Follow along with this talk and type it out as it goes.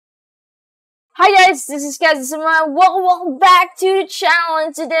Hi guys, this is Kaizen. Welcome back to the channel,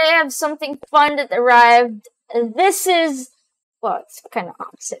 and today I have something fun that arrived. This is, well, it's kind of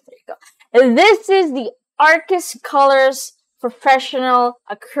opposite. There you go. This is the Arcus Colors Professional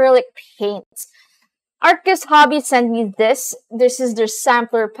Acrylic Paints. Arcus Hobby sent me this. This is their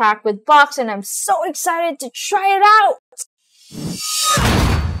sampler pack with box, and I'm so excited to try it out.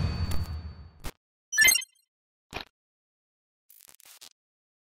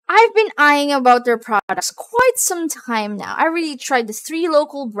 I've been eyeing about their products quite some time now. I already tried the 3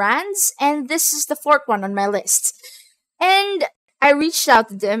 local brands, and this is the 4th one on my list. And I reached out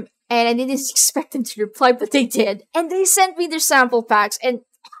to them, and I didn't expect them to reply, but they did. And they sent me their sample packs, and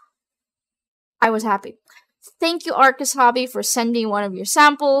I was happy. Thank you, Arcus Hobby, for sending one of your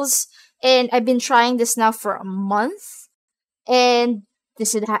samples. And I've been trying this now for a month, and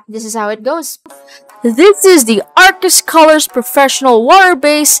this is how it goes. This is the Arcus Colors Professional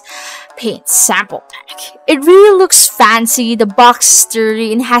Waterbase Paint Sample Pack. It really looks fancy, the box is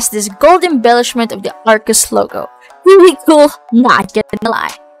sturdy, and has this gold embellishment of the Arcus logo. Really cool, not gonna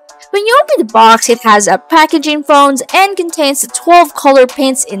lie. When you open the box, it has a packaging phones and contains the 12 color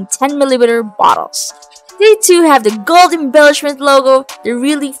paints in 10mm bottles. They too have the gold embellishment logo. They're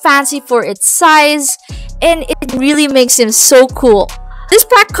really fancy for its size, and it really makes them so cool. This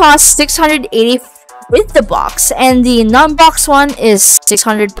pack costs 680 with the box, and the non-box one is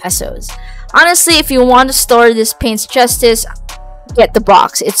 600 pesos. Honestly, if you want to store this paint's justice, get the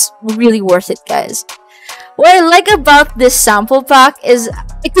box. It's really worth it, guys. What I like about this sample pack is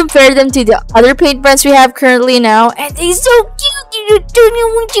I compare them to the other paint brands we have currently now, and they're so cute. You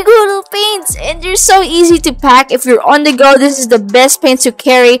go to paints, and they're so easy to pack. If you're on the go, this is the best paint to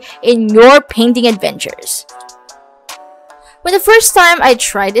carry in your painting adventures. When the first time I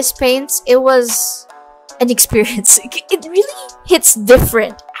tried this paints, it was an experience. It really hits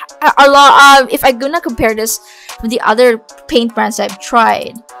different. If I'm gonna compare this with the other paint brands I've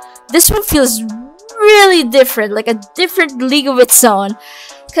tried, this one feels really different, like a different league of its own,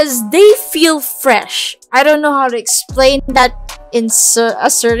 because they feel fresh. I don't know how to explain that in a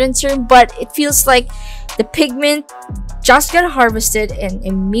certain term, but it feels like the pigment just got harvested and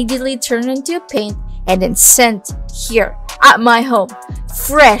immediately turned into a paint and then sent here at my home,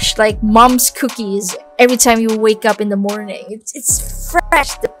 fresh like mom's cookies every time you wake up in the morning. It's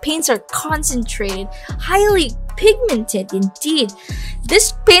fresh. The paints are concentrated, highly pigmented indeed.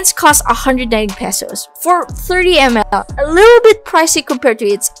 This paints cost 190 pesos for 30 ml. A little bit pricey compared to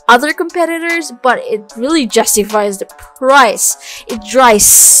its other competitors, but it really justifies the price. It dries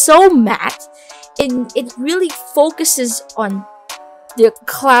so matte, and it really focuses on the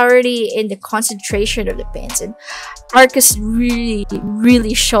clarity and the concentration of the paints, and Arcus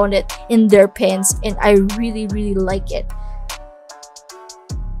really shown it in their paints, and I really like it.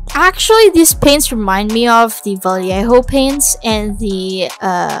 Actually, these paints remind me of the Vallejo paints and the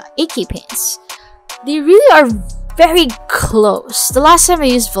Aki paints. They really are very close. The last time I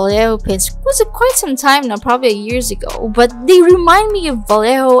used Vallejo paints was quite some time now, probably years ago, but they remind me of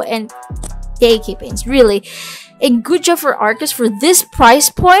Vallejo and the Aki paints, really. And good job for Arcus for this price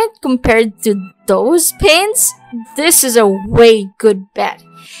point compared to those paints. This is a way good bet.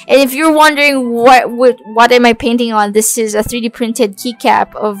 And if you're wondering what am I painting on, this is a 3D printed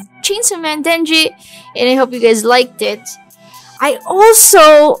keycap of Chainsaw Man Denji, and I hope you guys liked it. I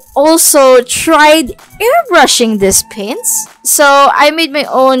also tried airbrushing these paints, so I made my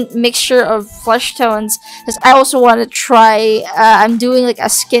own mixture of flesh tones because I also want to try. I'm doing like a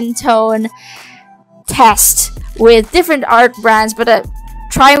skin tone test with different art brands, but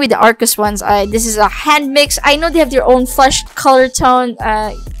trying with the Arcus ones. This is a hand mix. I know they have their own flesh color tone,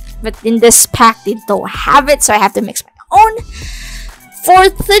 but in this pack they don't have it, so I have to mix my own. For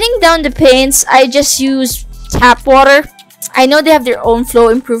thinning down the paints, I just use tap water. I know they have their own flow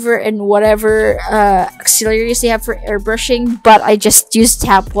improver and whatever auxiliaries they have for airbrushing, but I just use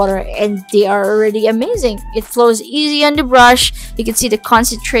tap water and they are already amazing. It flows easy on the brush. You can see the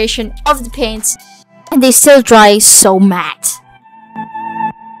concentration of the paints, and they still dry so matte.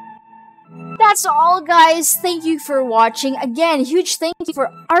 That's all, guys. Thank you for watching. Again, huge thank you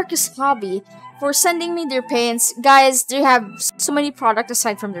for Arcus Hobby for sending me their paints. Guys, they have so many products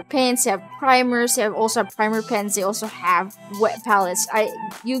aside from their paints. They have primers. They also have primer pens. They also have wet palettes.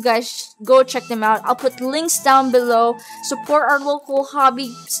 You guys go check them out. I'll put links down below. Support our local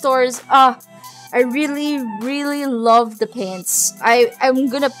hobby stores. I really love the paints. I'm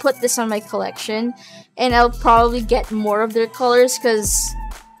gonna put this on my collection, and I'll probably get more of their colors because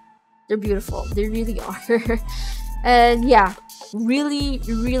they're beautiful. They really are. And yeah,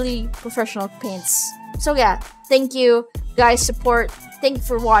 really professional paints. So yeah, thank you guys, support. Thank you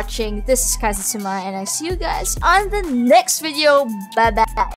for watching. This is Kaizen, and I see you guys on the next video. Bye bye.